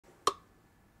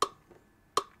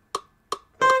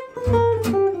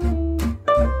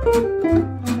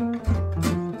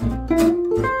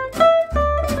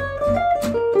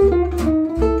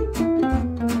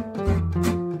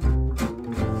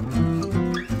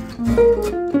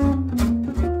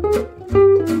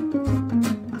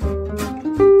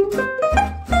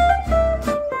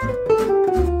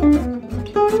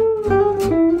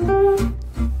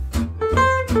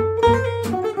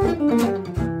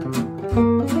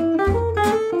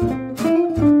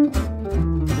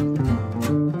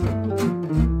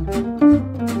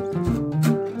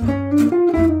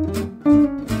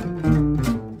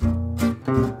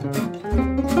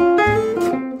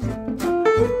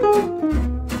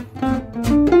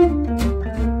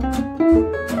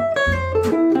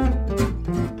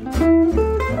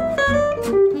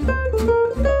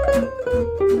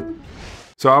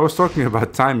So I was talking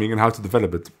about timing and how to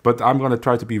develop it, but I'm going to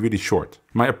try to be really short.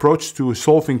 My approach to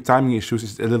solving timing issues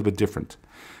is a little bit different.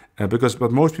 Because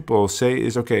what most people say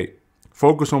is, okay,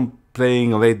 focus on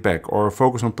playing laid back or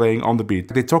focus on playing on the beat.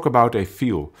 They talk about a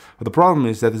feel. But the problem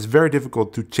is that it's very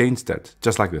difficult to change that,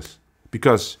 just like this.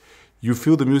 Because you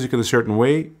feel the music in a certain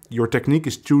way, your technique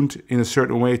is tuned in a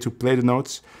certain way to play the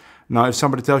notes. Now, if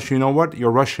somebody tells you, you know what, you're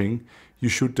rushing, you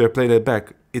should play that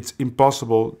back, it's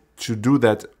impossible to do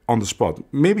that on the spot.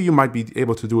 Maybe you might be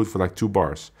able to do it for like 2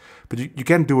 bars, but you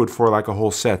can't do it for like a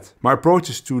whole set. My approach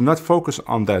is to not focus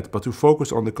on that, but to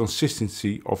focus on the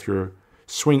consistency of your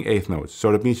swing 8th notes.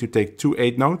 So that means you take 2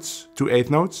 8 notes,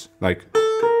 like,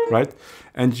 right?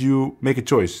 And you make a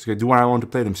choice. Okay, do I want to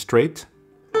play them straight?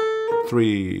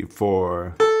 3,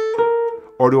 4.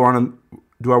 Or do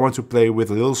I want to play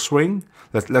with a little swing?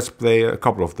 Let's play a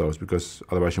couple of those, because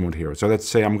otherwise you won't hear it. So let's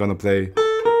say I'm gonna play.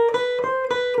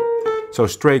 So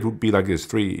straight would be like this,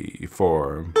 3,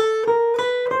 4.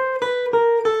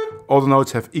 All the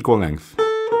notes have equal length.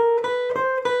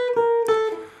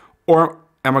 Or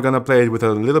am I gonna play it with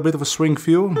a little bit of a swing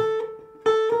feel?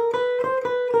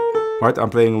 Right, I'm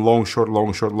playing long, short,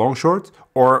 long, short, long, short,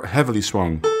 or heavily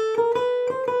swung.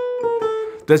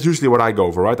 That's usually what I go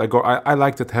for, right? I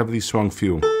like that heavily swung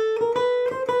feel.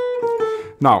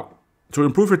 Now, to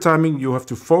improve your timing, you have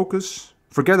to focus,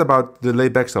 forget about the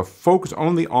laid back stuff, focus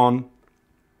only on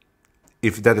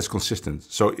if that is consistent.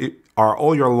 So are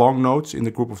all your long notes in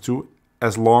the group of 2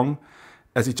 as long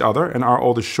as each other, and are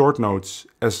all the short notes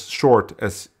as short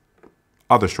as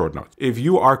other short notes? If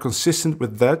you are consistent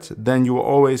with that, then you will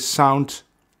always sound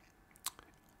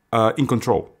in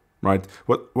control, right?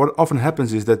 What often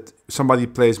happens is that somebody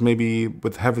plays maybe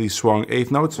with heavily swung 8th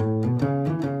notes,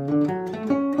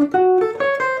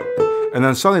 and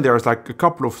then suddenly there's like a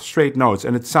couple of straight notes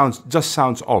and it just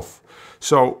sounds off.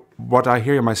 So what I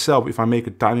hear myself, if I make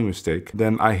a timing mistake,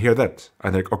 then I hear that.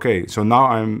 I think, okay, so now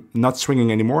I'm not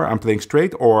swinging anymore, I'm playing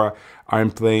straight, or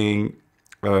I'm playing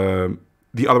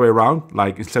the other way around,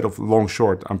 like instead of long,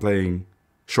 short, I'm playing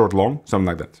short, long, something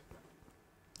like that.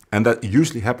 And that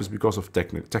usually happens because of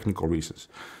technical reasons.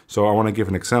 So I want to give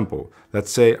an example.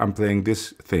 Let's say I'm playing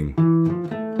this thing.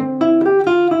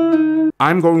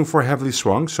 I'm going for heavily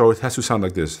swung, so it has to sound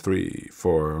like this, 3,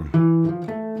 4.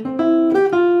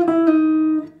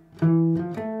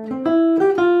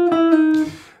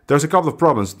 There's a couple of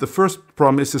problems. The first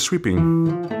problem is the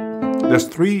sweeping. There's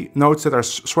 3 notes that are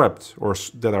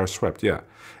swept, yeah.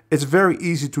 It's very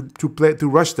easy to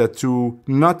rush that, to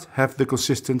not have the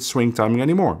consistent swing timing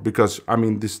anymore, because I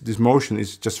mean this motion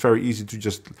is just very easy to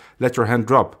just let your hand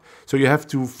drop. So you have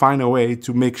to find a way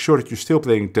to make sure that you're still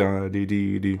playing da, dee,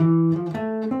 dee, dee.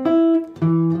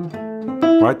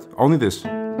 Right? Only this.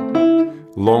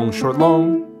 Long, short,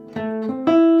 long.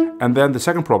 And then the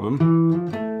second problem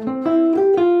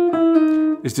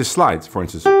is this slide, for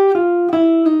instance.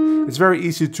 It's very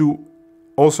easy to,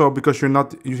 also because you're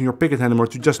not using your picket hand anymore,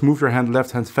 to just move your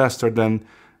left hand faster than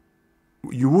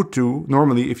you would do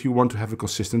normally if you want to have a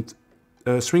consistent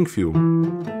swing feel.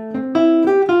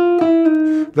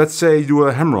 Let's say you do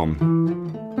a hammer-on.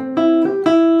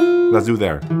 Let's do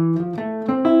there.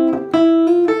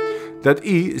 That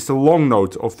E is the long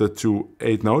note of the 2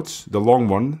 8 notes, the long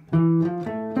one.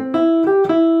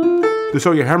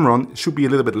 So your hammer-on should be a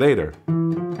little bit later.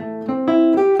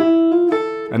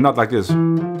 And not like this.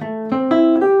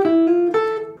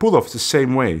 Pull-off is the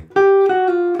same way.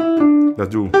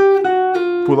 Let's do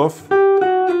pull-off.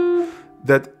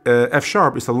 That F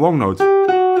sharp is the long note.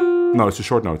 No, it's a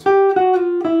short note.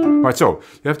 Right, so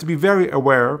you have to be very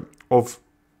aware of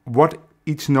what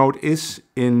each note is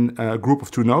in a group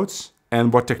of 2 notes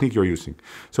and what technique you're using.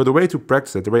 So the way to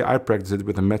practice it, the way I practice it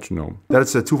with a metronome,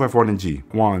 that's a 2-5-1 in G.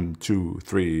 1, 2,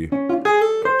 3.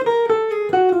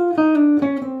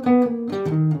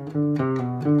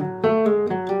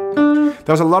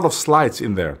 There's a lot of slides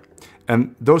in there,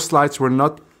 and those slides were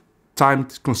not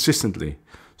timed consistently.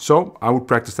 So I would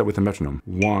practice that with a metronome.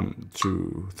 1,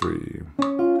 2, 3.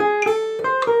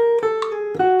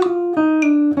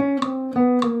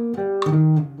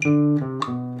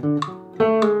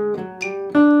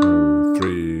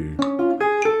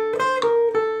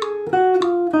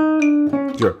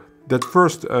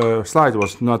 first slide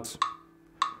was not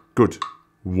good.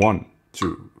 1,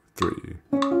 2, 3.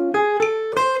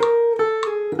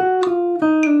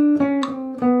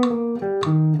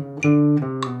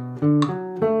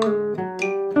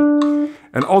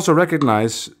 And also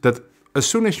recognize that as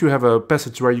soon as you have a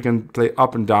passage where you can play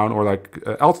up and down or like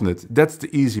alternate, that's the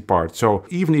easy part. So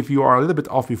even if you are a little bit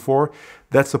off before,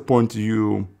 that's the point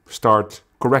you start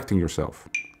correcting yourself.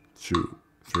 2,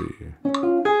 3.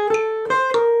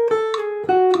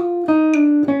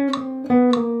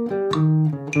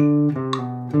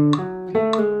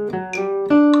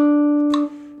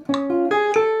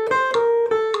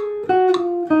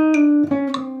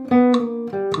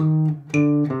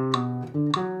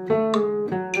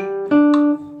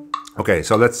 Okay,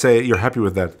 so let's say you're happy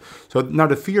with that. So now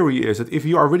the theory is that if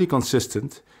you are really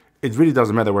consistent, it really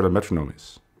doesn't matter where the metronome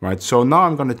is, right? So now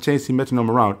I'm going to change the metronome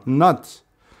around, not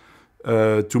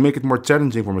to make it more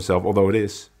challenging for myself, although it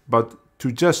is, but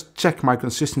to just check my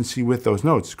consistency with those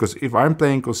notes. Because if I'm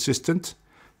playing consistent,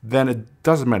 then it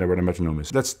doesn't matter where the metronome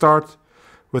is. Let's start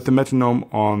with the metronome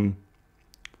on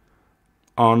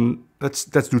let's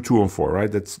do 2 on 4,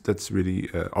 right? That's really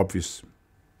obvious.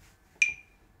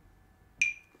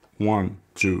 1,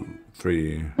 2,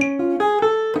 3.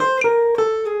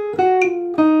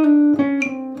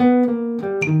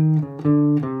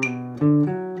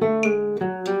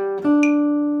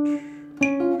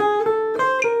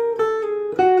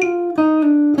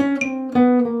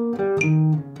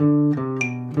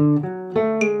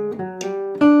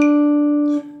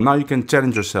 Now you can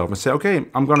challenge yourself and say, okay,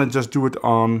 I'm gonna just do it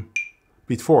on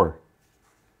beat 4.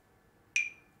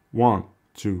 1,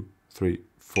 2, 3,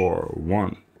 4.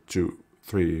 1, 2,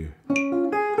 3.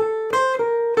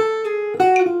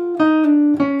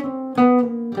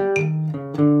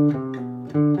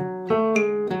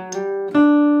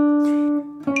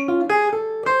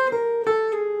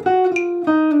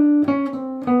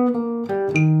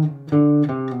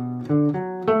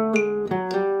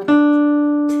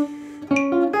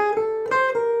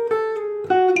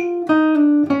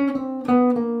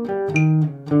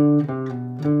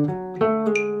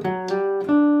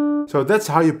 So that's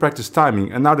how you practice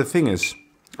timing. And now the thing is,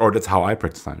 or that's how I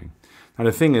practice timing. Now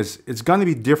the thing is, it's going to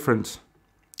be different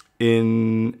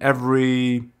in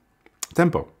every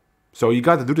tempo. So you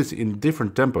got to do this in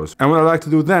different tempos. And what I like to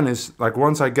do then is, like,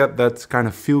 once I get that kind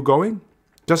of feel going,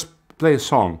 just play a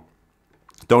song.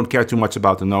 Don't care too much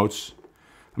about the notes.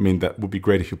 I mean, that would be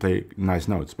great if you play nice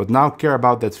notes. But now care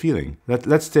about that feeling.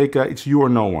 Let's take It's You or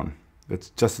No One.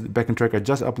 That's just the backing track I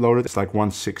just uploaded. It's like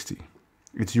 160.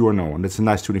 It's You or No One. That's a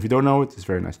nice tune. If you don't know it, it's a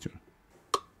very nice tune.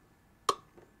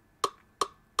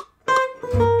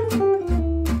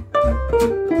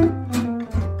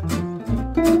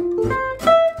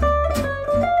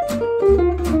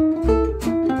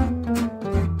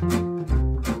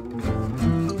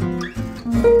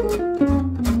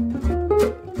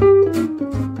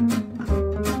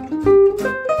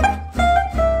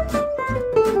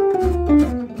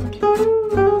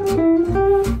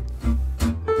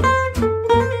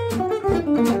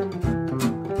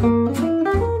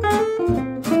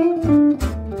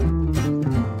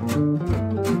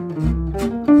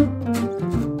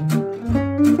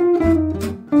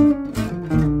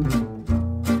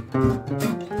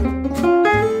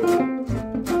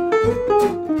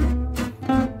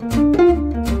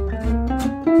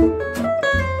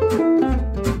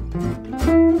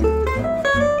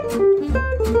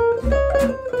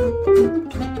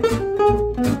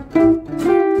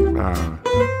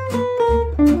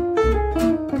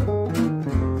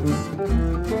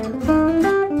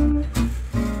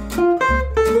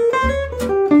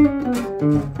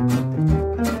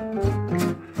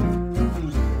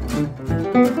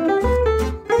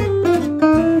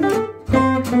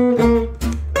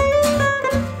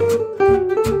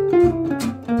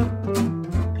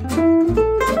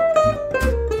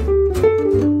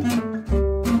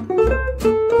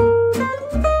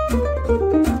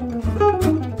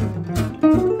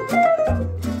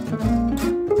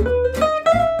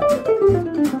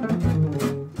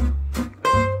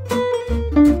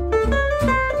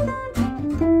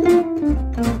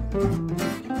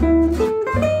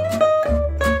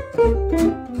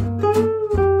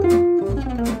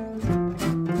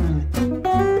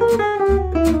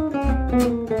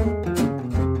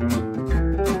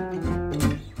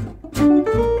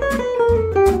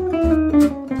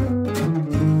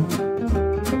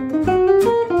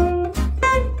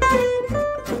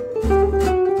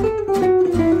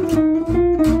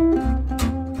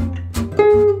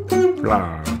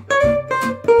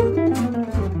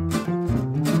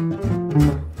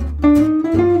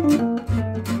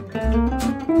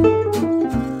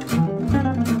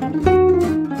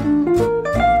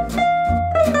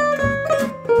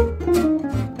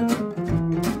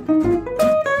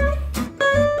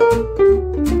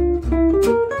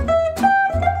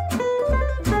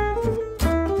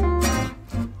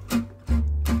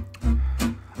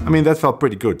 mean, that felt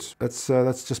pretty good. Let's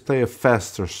just play a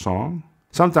faster song.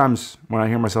 Sometimes when I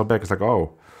hear myself back, it's like,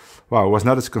 oh, wow, it was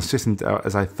not as consistent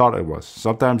as I thought it was.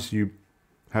 Sometimes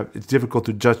it's difficult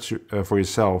to judge for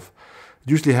yourself.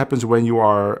 It usually happens when you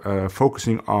are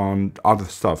focusing on other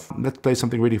stuff. Let's play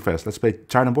something really fast. Let's play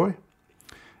China Boy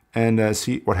and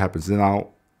see what happens. Then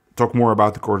I'll talk more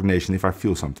about the coordination if I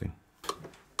feel something.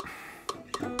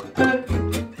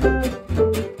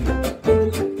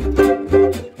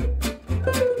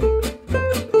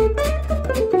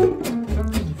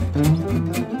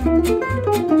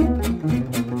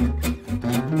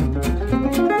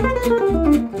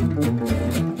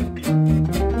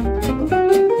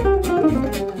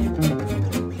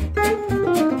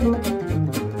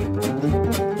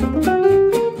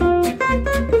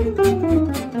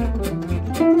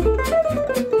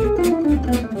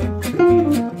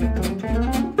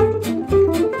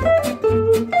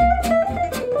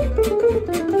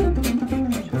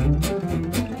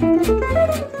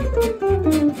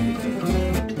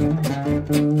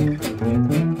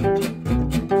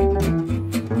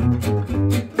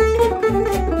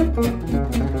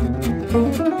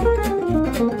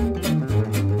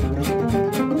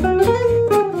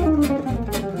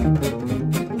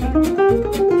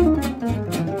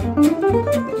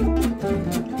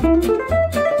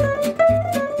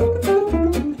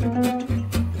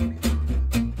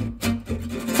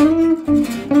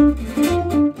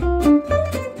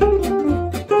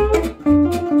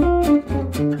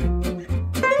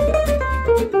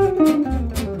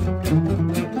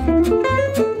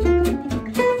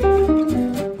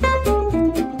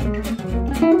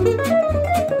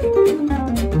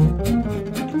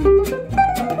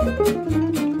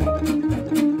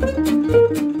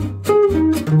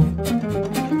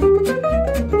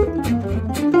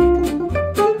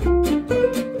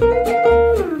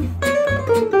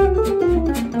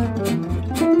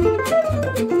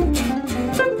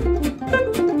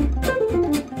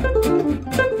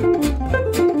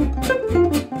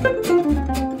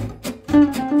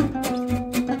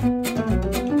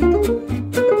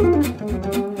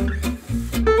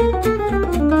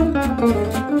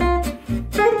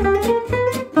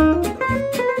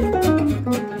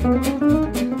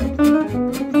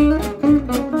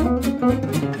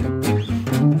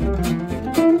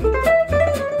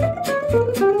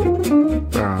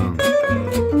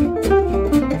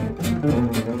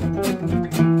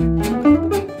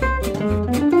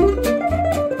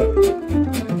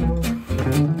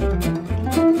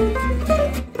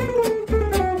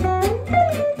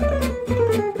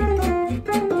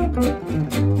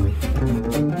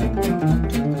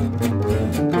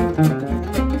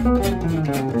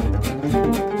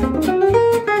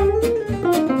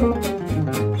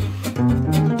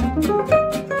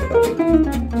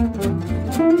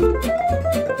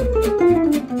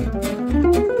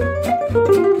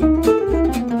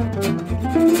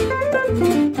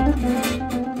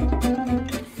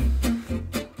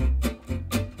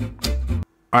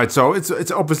 Alright, so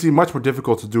it's obviously much more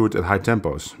difficult to do it at high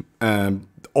tempos.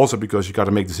 Also because you got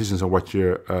to make decisions on what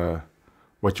you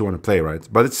want to play, right?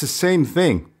 But it's the same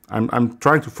thing. I'm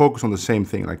trying to focus on the same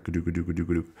thing, like kudu kudu kudu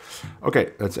kudu.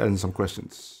 Okay, let's end some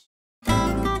questions.